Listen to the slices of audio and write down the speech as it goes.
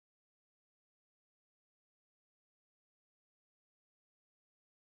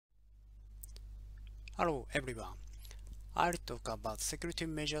Hello everyone. I'll talk about security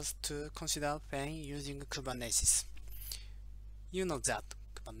measures to consider when using Kubernetes. You know that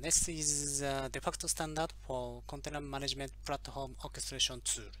Kubernetes is the de facto standard for container management platform orchestration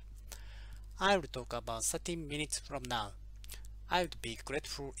tool. I will talk about 30 minutes from now. I would be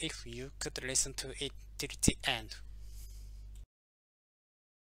grateful if you could listen to it till the end.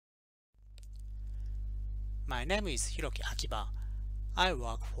 My name is Hiroki Akiba. I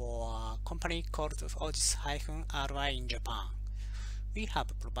work for a company called OGIS-RI in Japan. We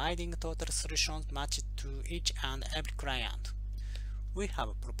have providing total solutions matched to each and every client. We have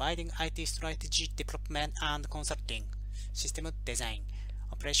providing IT strategy development and consulting, system design,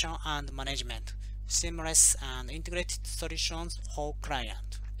 operation and management, seamless and integrated solutions for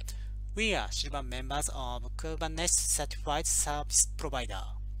client. We are silver members of Kubernetes certified service provider.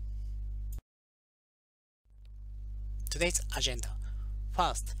 Today's agenda.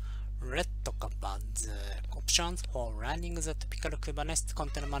 First, let's talk about the options for running the typical Kubernetes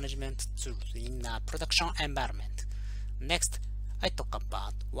container management tools in a production environment. Next, I talk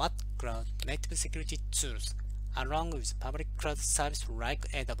about what cloud-native security tools, along with public cloud service like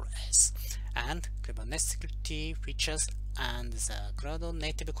AWS, and Kubernetes security features and the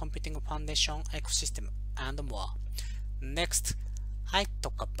cloud-native computing foundation ecosystem, and more. Next, I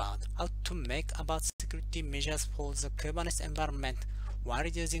talk about how to make about security measures for the Kubernetes environment while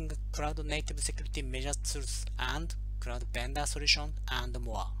using cloud-native security measures tools and cloud vendor solution and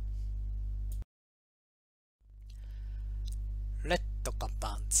more. Let's talk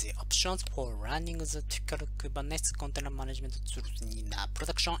about the options for running the typical Kubernetes container management tools in a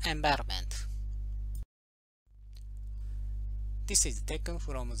production environment. This is taken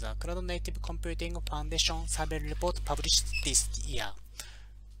from the Cloud Native Computing Foundation survey report published this year.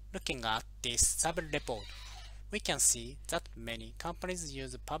 Looking at this survey report, we can see that many companies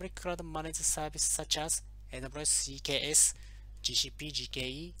use public cloud managed services such as AWS EKS, GCP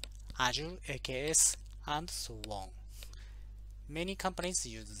GKE, Azure AKS, and so on. Many companies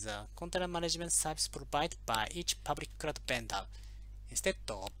use the container management service provided by each public cloud vendor instead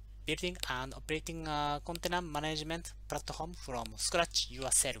of building and operating a container management platform from scratch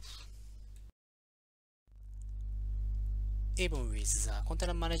yourself. Even with the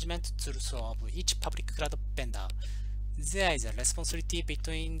container management tools of each public cloud vendor, there is a responsibility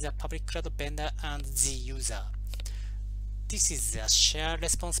between the public cloud vendor and the user. This is a shared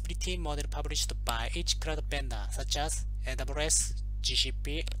responsibility model published by each cloud vendor such as AWS,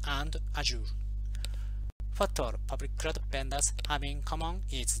 GCP, and Azure. What all public cloud vendors have in common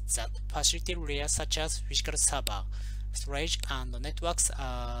is that facility layers such as physical server, storage, and networks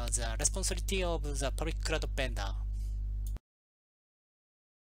are the responsibility of the public cloud vendor.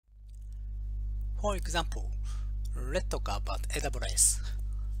 For example, let's talk about AWS.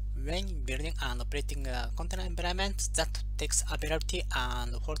 When building and operating a container environment that takes availability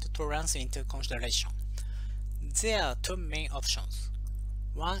and fault tolerance into consideration, there are two main options.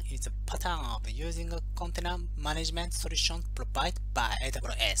 One is the pattern of using a container management solution provided by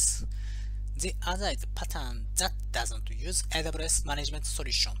AWS. The other is the pattern that doesn't use AWS management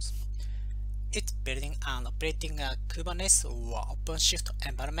solutions. It's building and operating a Kubernetes or OpenShift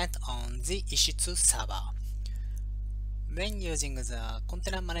environment on the EC2 server. When using the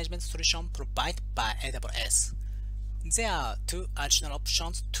container management solution provided by AWS, there are two additional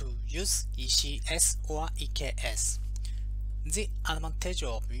options to use ECS or EKS. The advantage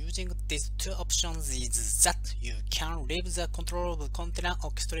of using these two options is that you can leave the control of container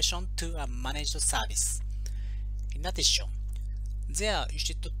orchestration to a managed service. In addition, there are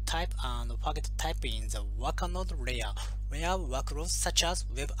EC2 type and packet type in the worker node layer where workloads such as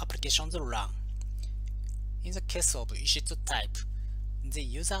web applications run. In the case of EC2 type, the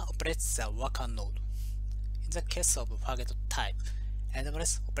user operates the worker node. In the case of packet type,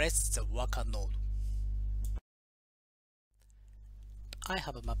 AWS operates the worker node. I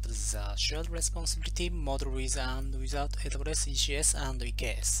have mapped the shared responsibility model with and without AWS ECS and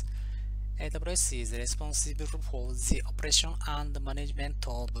EKS. AWS is responsible for the operation and management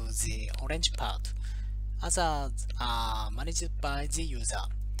of the orange part. Others are managed by the user.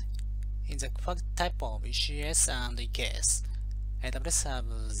 In the type of ECS and EKS, AWS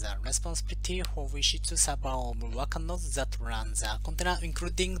has the responsibility for EC2 server of worker nodes that run the container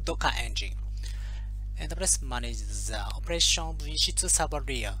including Docker engine. AWS manages the operation of EC2 server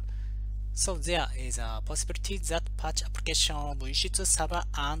layer. So there is a possibility that patch application of EC2 server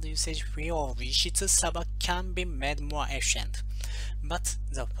and usage fee of EC2 server can be made more efficient. But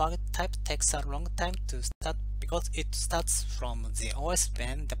the flag type takes a long time to start because it starts from the OS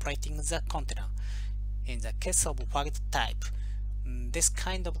when deploying the container. In the case of flag type, this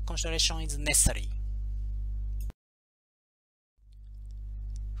kind of consideration is necessary.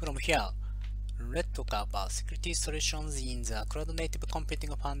 From here, let's talk about security solutions in the cloud-native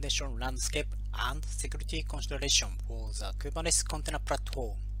computing foundation landscape and security consideration for the Kubernetes container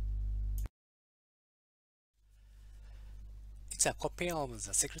platform. It's a copy of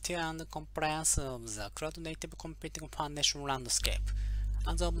the security and compliance of the cloud-native computing foundation landscape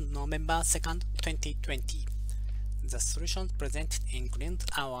as of November 2nd, 2020. The solutions presented include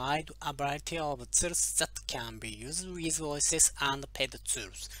a wide variety of tools that can be used with OSS and paid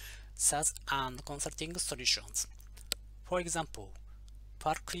tools, SaaS and consulting solutions. For example,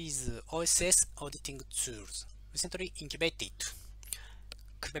 Park is OSS auditing tools recently incubated.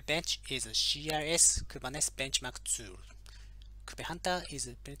 Kuberbench is CIS Kubernetes benchmark tool. KubeHunter is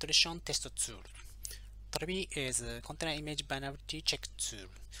penetration test tool. Travi is container image vulnerability check tool.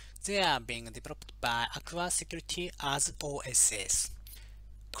 They are being developed by Aqua Security as OSS.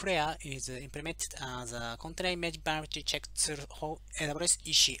 Clear is implemented as a container image vulnerability check tool for AWS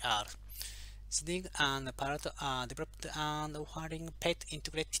ECR. Snig and Parrot are developed and offering paid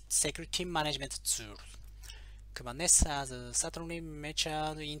integrated security management tool. Kubernetes has certainly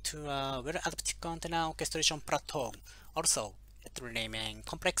matured into a well-adapted container orchestration platform. Also, it remains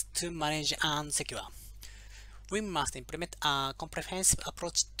complex to manage and secure. We must implement a comprehensive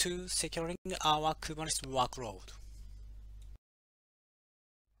approach to securing our Kubernetes workload.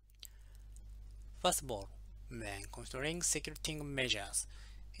 First of all, when considering security measures,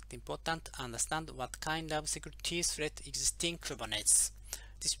 it's important to understand what kind of security threat exists in Kubernetes.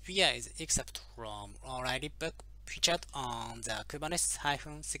 This figure is excerpted from O'Reilly book featured on the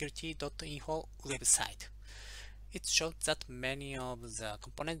kubernetes-security.info website. It shows that many of the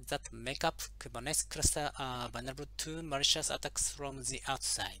components that make up Kubernetes cluster are vulnerable to malicious attacks from the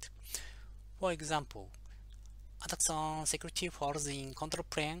outside. For example, attacks on security falls in control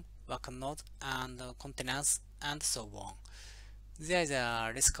plane, worker node, and containers, and so on. There is a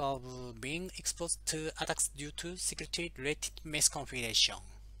risk of being exposed to attacks due to security-related misconfiguration.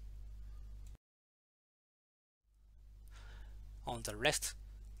 On the left,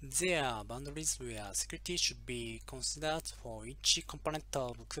 there are boundaries where security should be considered for each component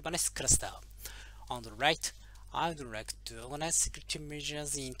of Kubernetes cluster. On the right, I would like to organize security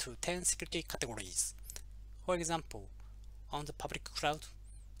measures into 10 security categories. For example, on the public cloud,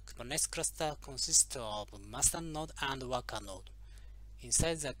 Kubernetes cluster consists of master node and worker node.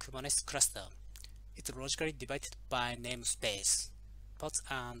 Inside the Kubernetes cluster, it's logically divided by namespace, pods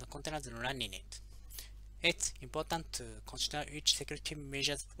and containers running it. It's important to consider each security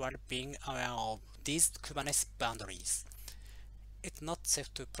measure while being aware of these Kubernetes boundaries. It's not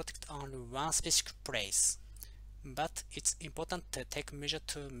safe to protect only one specific place, but it's important to take measures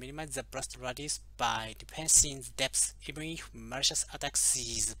to minimize the blast radius by defending the depth even if malicious attacks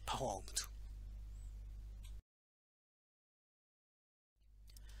is performed.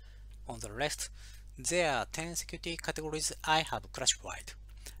 On the left, there are 10 security categories I have classified.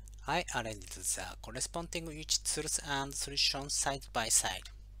 I arranged the corresponding each tools and solutions side by side.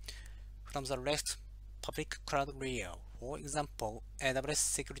 From the left, public cloud layer, for example, AWS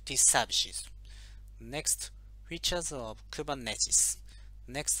security services. Next, features of Kubernetes.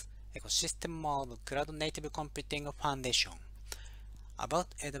 Next, ecosystem of cloud-native computing foundation.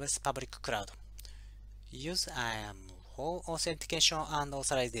 About AWS public cloud. Use IAM for authentication and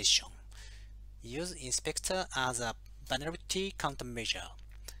authorization. Use inspector as a vulnerability countermeasure.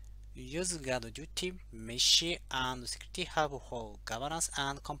 Use GuardDuty, Meshi, and Security Hub for governance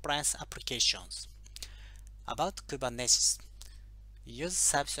and compliance applications. About Kubernetes, use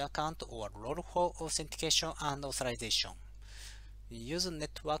service account or role for authentication and authorization. Use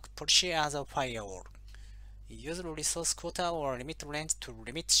network policy as a firewall. Use resource quota or limit range to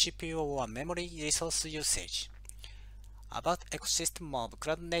limit CPU or memory resource usage. About ecosystem of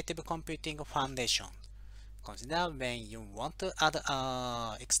cloud-native computing foundation. Consider when you want to add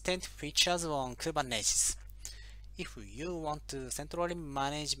extend features on Kubernetes. If you want to centrally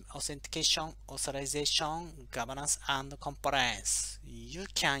manage authentication, authorization, governance, and compliance, you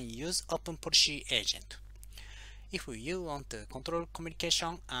can use Open Policy Agent. If you want to control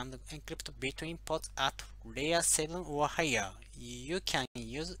communication and encrypt between pods at layer 7 or higher, you can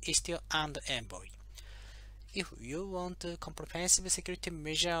use Istio and Envoy. If you want a comprehensive security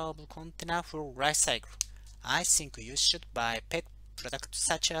measure of container full lifecycle, I think you should buy paid products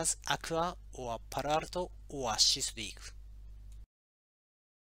such as Aqua or Palo Alto or Sysdig.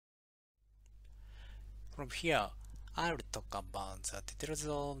 From here, I will talk about the details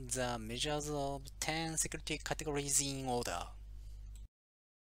of the measures of 10 security categories in order.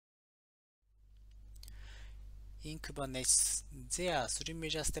 In Kubernetes, there are 3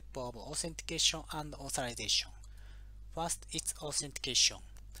 major steps of authentication and authorization. First, it's authentication.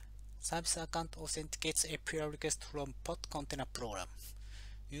 Service account authenticates API request from pod container program.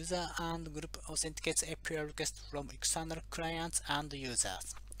 User and group authenticates API request from external clients and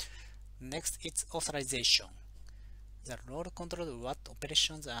users. Next, it's authorization. The role controls what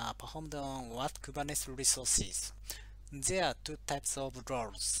operations are performed on what Kubernetes resources. There are two types of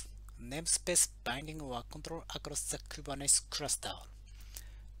roles: namespace binding or control across the Kubernetes cluster.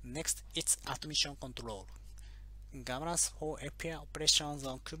 Next, it's admission control. Governance for API operations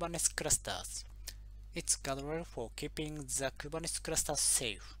on Kubernetes clusters. It's guardrail for keeping the Kubernetes cluster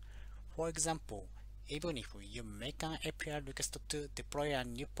safe. For example, even if you make an API request to deploy a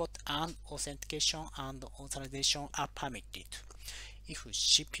new pod and authentication and authorization are permitted. If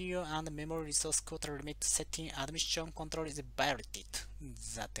CPU and memory resource quota limit setting admission control is violated,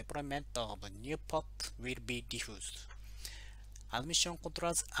 the deployment of a new pod will be diffused. Admission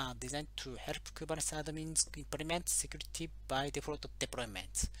controls are designed to help Kubernetes admins implement security by default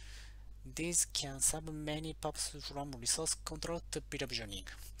deployments. These can serve many purposes from resource control to provisioning,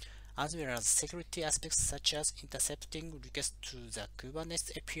 as well as security aspects such as intercepting requests to the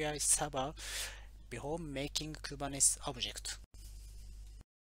Kubernetes API server before making Kubernetes object.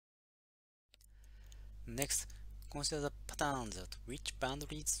 Next, consider the patterns at which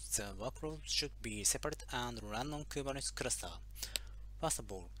boundaries the workload should be separate and run on Kubernetes cluster. First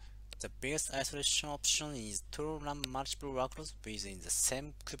of all, the biggest isolation option is to run multiple workloads within the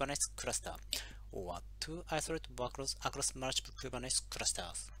same Kubernetes cluster, or to isolate workloads across multiple Kubernetes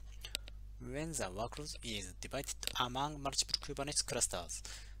clusters. When the workload is divided among multiple Kubernetes clusters,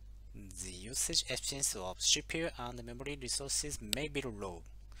 the usage efficiency of CPU and memory resources may be low,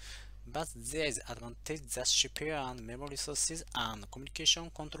 but there is advantage that CPU and memory resources and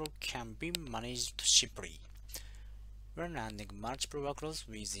communication control can be managed simply. When running multiple workloads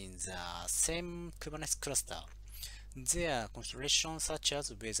within the same Kubernetes cluster, there are considerations such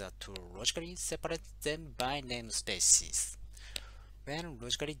as whether to logically separate them by namespaces. When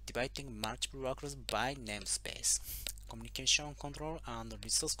logically dividing multiple workloads by namespace, communication control and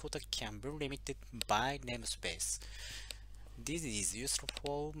resource quota can be limited by namespace. This is useful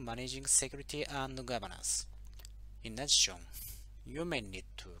for managing security and governance. In addition, you may need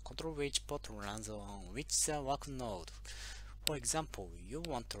to control which pod runs on which work node. For example, you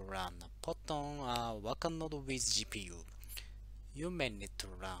want to run a pod on a worker node with GPU. You may need to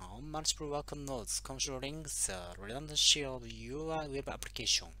run on multiple worker nodes, controlling the redundancy of your web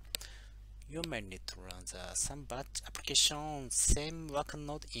application. You may need to run some batch application on same worker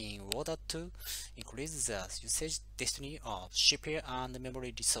node in order to increase the usage density of CPU and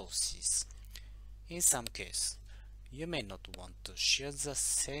memory resources. In some cases, you may not want to share the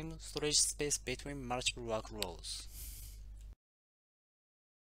same storage space between multiple workloads.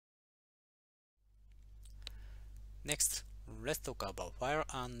 Next, let's talk about file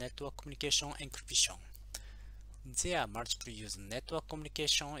and network communication encryption. There are multiple use network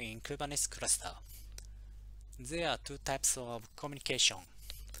communication in Kubernetes cluster. There are two types of communication.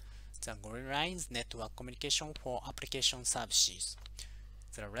 The green line is network communication for application services.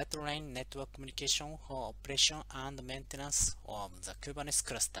 The red line network communication for operation and maintenance of the Kubernetes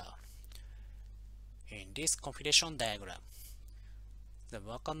cluster. In this configuration diagram, the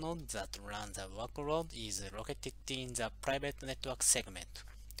worker node that runs the workload is located in the private network segment.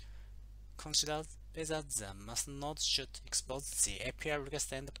 Consider whether the master node should expose the API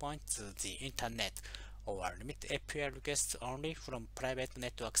request endpoint to the internet or limit API requests only from private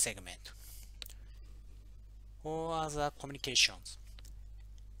network segment. For other communications,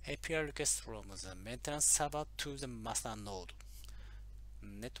 API requests from the maintenance server to the master node.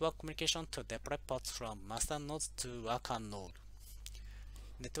 Network communication to deploy pods from master node to worker node.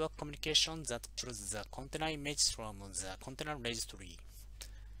 Network communication that pulls the container image from the container registry.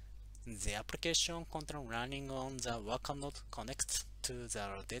 The application container running on the worker node connects to the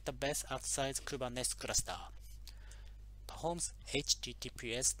database outside Kubernetes cluster. Performs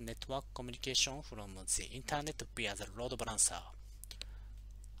HTTPS network communication from the internet via the load balancer.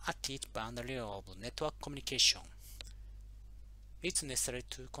 At each boundary of network communication, it's necessary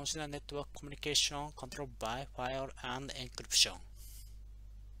to consider network communication controlled by file and encryption.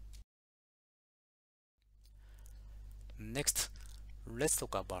 Next, let's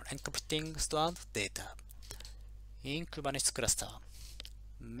talk about encrypting stored data. In Kubernetes cluster,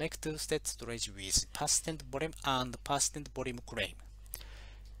 make two-state storage with persistent volume and persistent volume claim.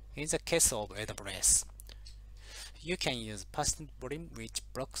 In the case of AWS, you can use persistent volume which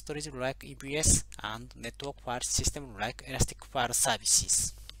block storage like EBS and network file system like Elastic File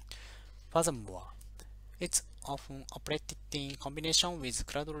Services. Furthermore, it's often operated in combination with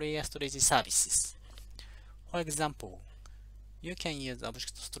cloud layer storage services. For example, You can use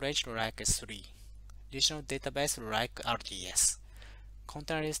object storage like S3, relational database like RDS,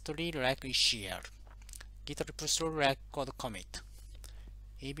 container registry like ECR, Git repository like code commit.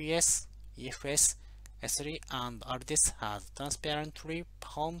 EBS, EFS, S3 and RDS has transparently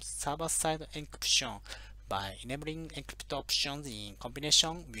performed server-side encryption by enabling encrypt options in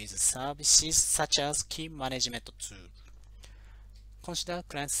combination with services such as key management tool. Consider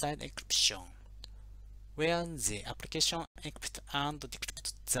client-side encryption, where the application encrypts and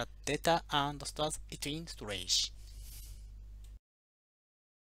decrypts the data and stores it in storage.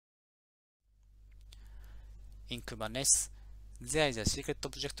 In Kubernetes, there is a secret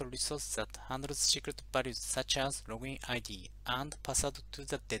object resource that handles secret values such as login ID and password to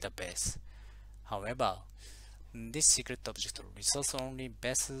the database. However, this secret object resource only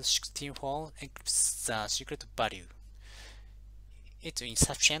base 64 encrypts the secret value. It's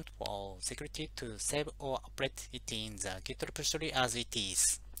insufficient for security to save or operate it in the Git repository as it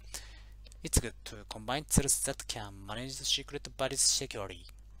is. It's good to combine tools that can manage the secret values securely.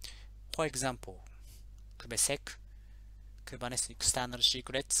 For example, KubeSec, Kubernetes External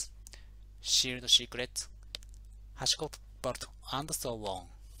Secrets, Shield Secrets, HashiCorp Vault, and so on.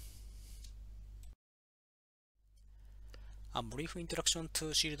 A brief introduction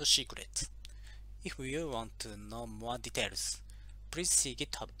to Shield Secrets. If you want to know more details, please see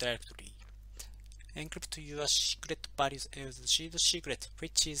GitHub directory. Encrypt your secret values as Shield Secret,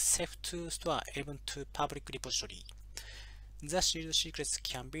 which is safe to store even to public repository. The Shield secrets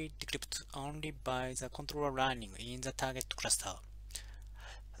can be decrypted only by the controller running in the target cluster,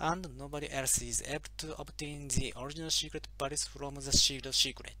 and nobody else is able to obtain the original secret values from the Shield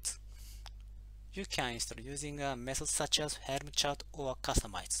secret. You can install using a method such as Helm chart or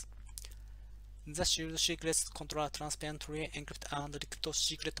customize. The Shield secrets controller transparently encrypt and decrypt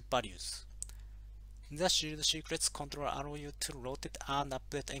secret values. The Shield secrets controller allow you to rotate and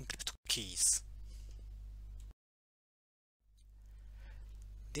update encrypt keys.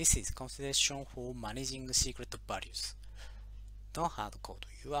 This is consideration for managing secret values. Don't hard code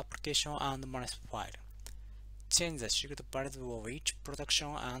your application and manage file. Change the secret values of each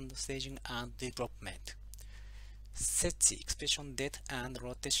production and staging and development. Set the expiration date and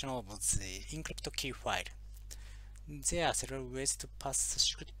rotation of the encrypt key file. There are several ways to pass the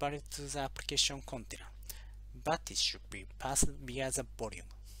secret value to the application container, but it should be passed via the volume,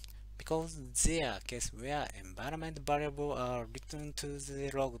 because there are cases where environment variables are returned to the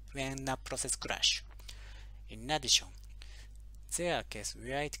log when a process crashes. In addition, there are cases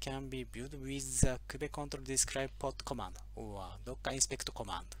where it can be viewed with the kubecontrol describe pod command or docker inspect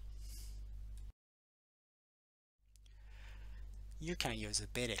command. You can use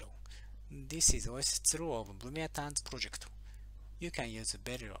Velero. This is OS true of Blumeatan's project. You can use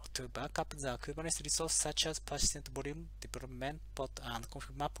Velero to backup the Kubernetes resource such as persistent volume, development pod, and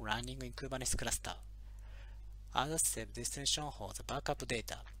config map running in Kubernetes cluster. As a step destination for the backup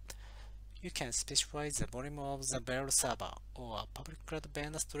data, you can specify the volume of the Velero server or public cloud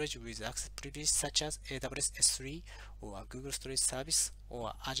vendor storage with access privilege such as AWS S3 or Google Storage Service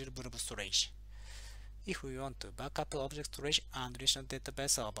or Azure Blob Storage. If we want to backup object storage and relational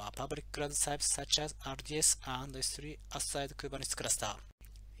database of a public cloud service such as RDS and S3 outside Kubernetes cluster,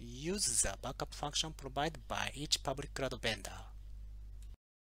 use the backup function provided by each public cloud vendor.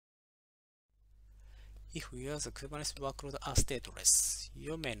 If your Kubernetes workload are stateless,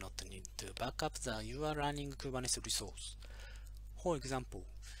 you may not need to backup you are running Kubernetes resource. For example,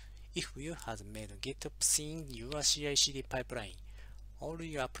 if you have made GitOps in your CI/CD pipeline, all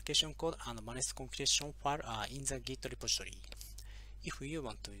your application code and managed configuration file are in the Git repository. If you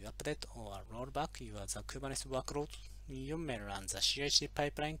want to update or roll back your Kubernetes workload, you may run the CI/CD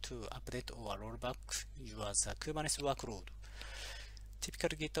pipeline to update or roll back your Kubernetes workload.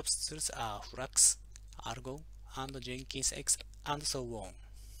 Typical GitOps tools are Flux, Argo, and Jenkins X, and so on.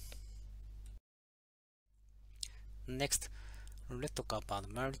 Next, let's talk about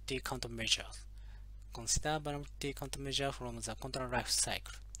vulnerability countermeasures. Consider vulnerability countermeasure from the control life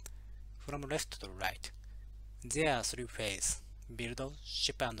cycle. From left to right, there are three phases: build,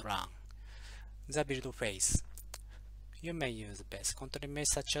 ship, and run. The build phase. You may use base container image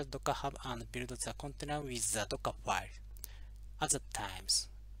such as Docker Hub and build the container with the Docker file. Other times,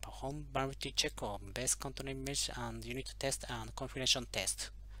 perform vulnerability check on base container image and unit test and configuration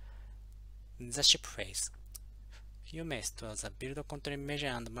test. The ship phase. You may store the build container image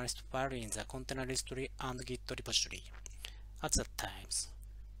and managed file in the container registry and Git repository. At that times,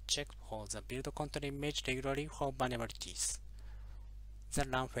 check for the build container image regularly for vulnerabilities. The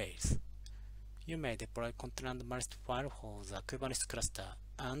run phase. You may deploy container and managed file for the Kubernetes cluster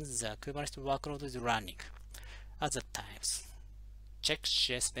and the Kubernetes workload is running. At that times, check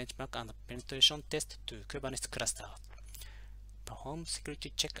CS benchmark and penetration test to Kubernetes cluster. Perform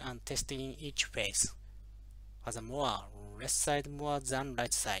security check and testing in each phase. Furthermore, left side more than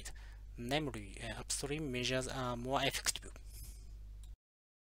right side, namely upstream measures are more effective.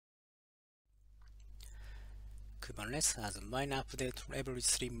 Kubernetes has a minor update every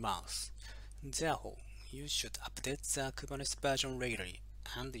 3 months. Therefore, you should update the Kubernetes version regularly,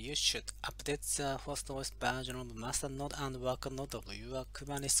 and you should update the hostOS version of master node and worker node of your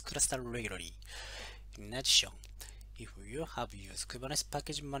Kubernetes cluster regularly. In addition, if you have used Kubernetes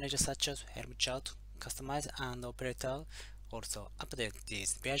package manager such as Helm chart, Customize, and Operator, also update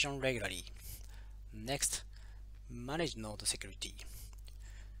this version regularly. Next, manage node security.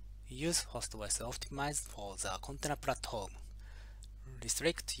 Use hostOS optimized for the container platform.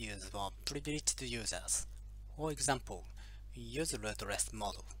 Restrict use of privileged users. For example, use root rest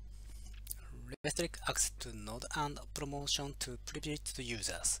model. Restrict access to node and promotion to privileged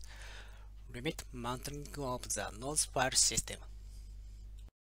users. Limit mounting of the node's file system.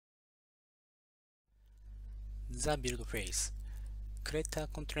 The build phase. Create a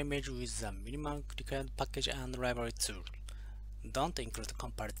container image with the minimum required package and library tool. Don't include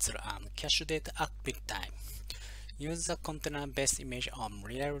compile tool and cache data at build time. Use the container-based image on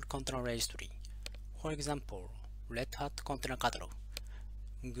reliable container registry. For example, Red Hat Container Catalog,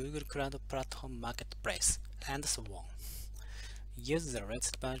 Google Cloud Platform Marketplace, and so on. Use the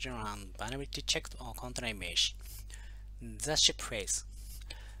latest version and vulnerability checked on container image. The ship phase.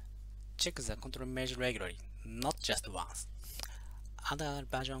 Check the container image regularly, not just once. Add a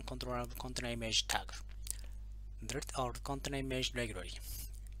version control of container image tag. Delete all container image regularly.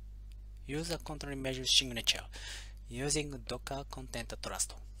 Use a container image signature using Docker Content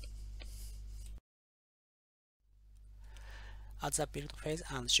Trust. At the build phase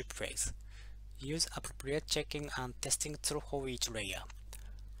and ship phase, use appropriate checking and testing tool for each layer.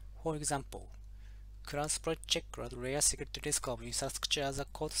 For example, CloudSploit check cloud layer security risk of infrastructure as a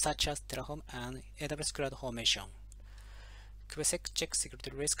code such as Terraform and AWS CloudFormation. kubesec check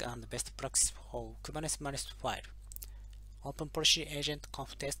security risk and best practice for Kubernetes managed file. Open policy agent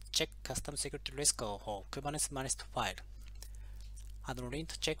conf test check custom security risk for Kubernetes managed file.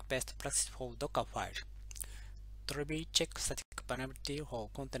 Adlint check best practice for Docker file. Trivy check static vulnerability for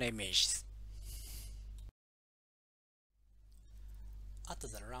container images. At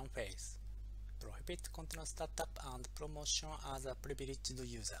the run phase, prohibit container startup and promotion as a privileged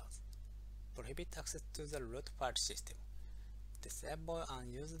users. Prohibit access to the root file system. Disable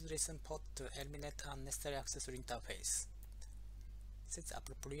unused listen port to eliminate unnecessary access interface. Set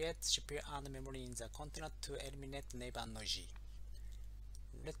appropriate CPU and memory in the container to eliminate neighbor noisy.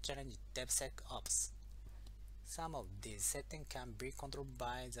 Let's challenge DevSecOps. Some of these settings can be controlled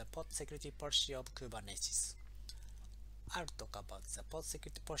by the pod security policy of Kubernetes. I'll talk about the pod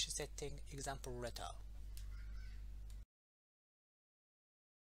security policy setting example later.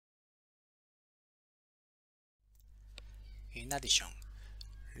 In addition,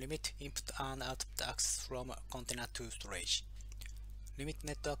 limit input and output access from container to storage. Limit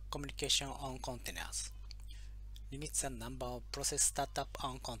network communication on containers. Limit the number of process startup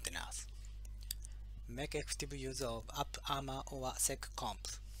on containers. Make effective use of AppArmor or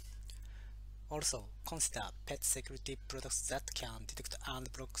SecComp. Also, consider pet security products that can detect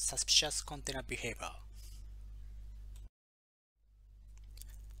and block suspicious container behavior.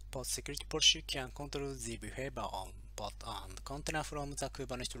 Pod security policy can control the behavior on pod and container from the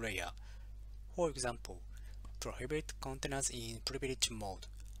Kubernetes layer. For example, prohibit containers in privilege mode,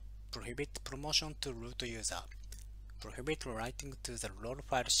 prohibit promotion to root user, prohibit writing to the role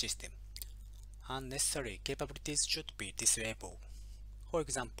file system. Unnecessary capabilities should be disabled. For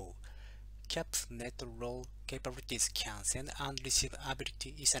example, cap net role capabilities can send and receive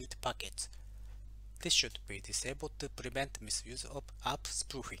ability Ethernet packets. This should be disabled to prevent misuse of app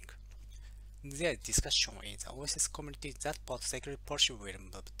spoofing. There is discussion in the OSS community that pod security policy will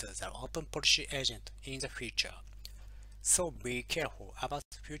move to the open policy agent in the future, so be careful about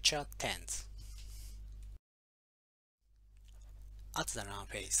future trends. At the run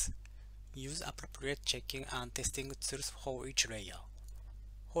phase, use appropriate checking and testing tools for each layer.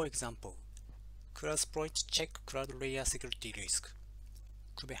 For example, CloudSploit check cloud layer security risk.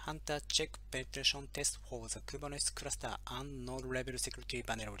 KubeHunter check penetration test for the Kubernetes cluster and node level security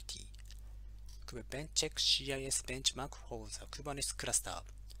vulnerability. KubeBench check CIS benchmark for the Kubernetes cluster.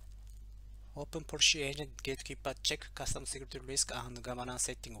 Open Policy Agent Gatekeeper check custom security risk and governance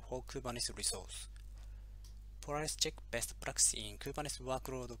setting for Kubernetes resource. Polaris check best practice in Kubernetes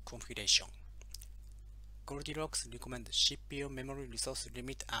workload configuration. Goldilocks recommend CPU memory resource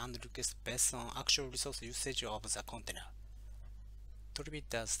limit and request based on actual resource usage of the container. Attribute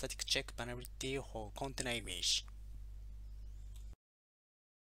the static check vulnerability for container image.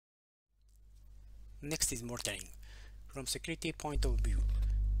 Next is monitoring. From security point of view,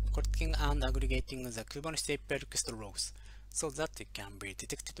 collecting and aggregating the Kubernetes API request logs so that it can be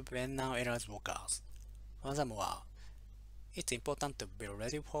detected when an error occurs. Furthermore, it's important to be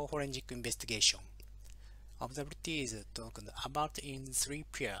ready for forensic investigation. Observability is talked about in three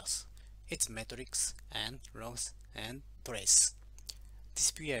pairs. It's metrics and logs and trace.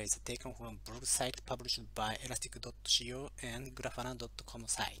 This pair is taken from blog site published by elastic.co and grafana.com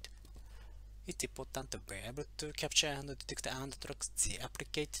site. It's important to be able to capture and detect and track the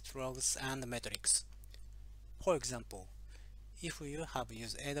applicated logs and metrics. For example, if you have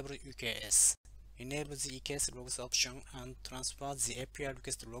used AWS EKS, enable the EKS logs option and transfer the API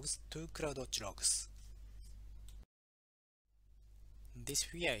request logs to CloudWatch logs. This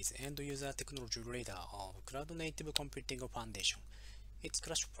here is end-user technology radar of Cloud Native Computing Foundation. It's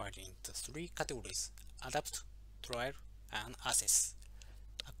classified into three categories: adapt, trial, and assess.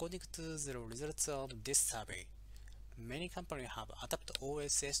 According to the results of this survey, many companies have adopted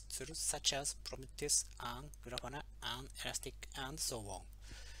OSS tools such as Prometheus and Grafana and Elastic and so on.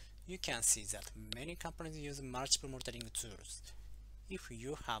 You can see that many companies use multiple monitoring tools. If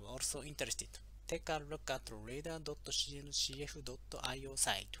you have also interested, take a look at radar.cncf.io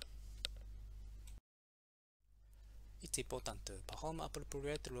site. It's important to perform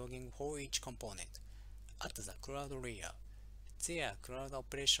appropriate logging for each component. At the cloud layer, there are cloud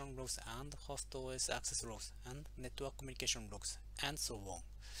operation logs and host OS access logs and network communication logs and so on.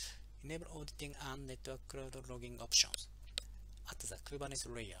 Enable auditing and network cloud logging options. At the Kubernetes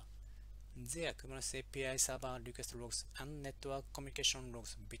layer, there are Kubernetes API server request logs and network communication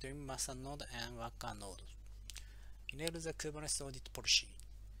logs between master node and worker node. Enable the Kubernetes audit policy.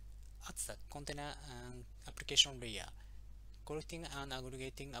 At the container and application layer, collecting and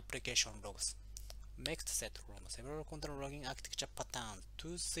aggregating application logs. Make the set from several container logging architecture patterns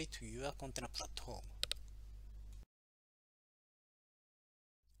to suit your container platform.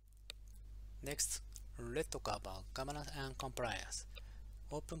 Next, let's talk about governance and compliance.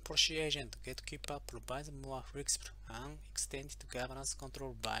 Open Policy Agent Gatekeeper provides more flexible and extended governance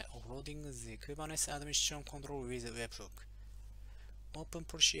control by offloading the Kubernetes administration control with a webhook. Open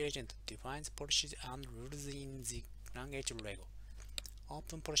Policy Agent defines policies and rules in the language Lego.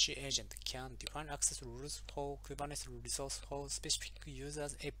 Open Policy Agent can define access rules for Kubernetes resource for specific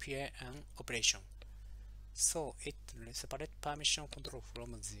users' API and operation, so it separates permission control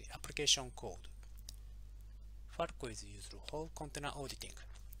from the application code. Falco is used for container auditing.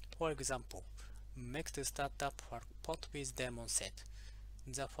 For example, make the startup Falcopod with daemon set.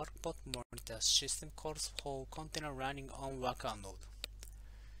 The Falcopod monitors system calls for container running on worker node.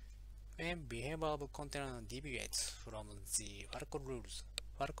 When behavior of container deviates from the Falco rules,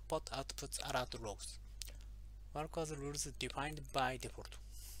 Falcopod outputs alert logs. Falco has rules defined by default.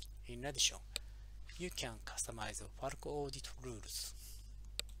 In addition, you can customize Falco audit rules.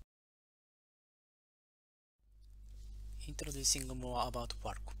 Introducing more about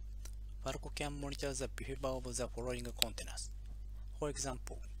Falco. Falco can monitor the behavior of the following containers. For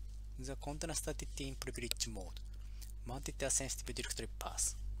example, the container started in privileged mode, mounted a sensitive directory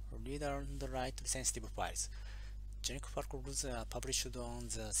path, read and write sensitive files. Generic Falco rules are published on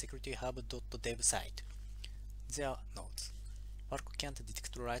the securityhub.dev site. There are notes. Falco can't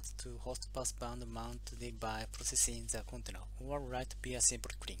detect writes to host path bound mounted by processing the container or write via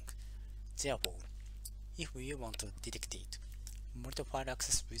simple link. Therefore, if we want to detect it, monitor file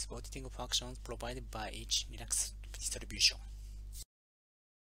access with auditing functions provided by each Linux distribution.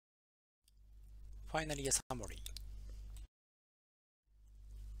 Finally, a summary.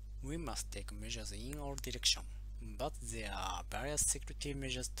 We must take measures in all directions, but there are various security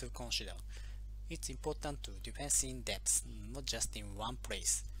measures to consider. It's important to defense in depth, not just in one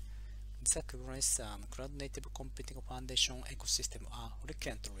place. The Kubernetes and Cloud Native Computing Foundation ecosystem are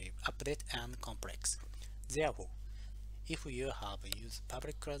frequently updated and complex. Therefore, if you have used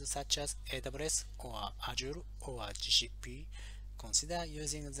public cloud such as AWS or Azure or GCP, consider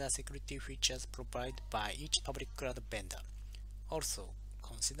using the security features provided by each public cloud vendor. Also,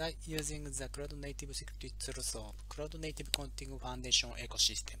 consider using the Cloud Native security tools of Cloud Native Computing Foundation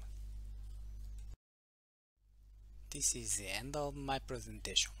ecosystem. This is the end of my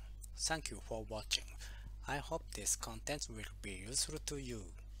presentation. Thank you for watching. I hope this content will be useful to you.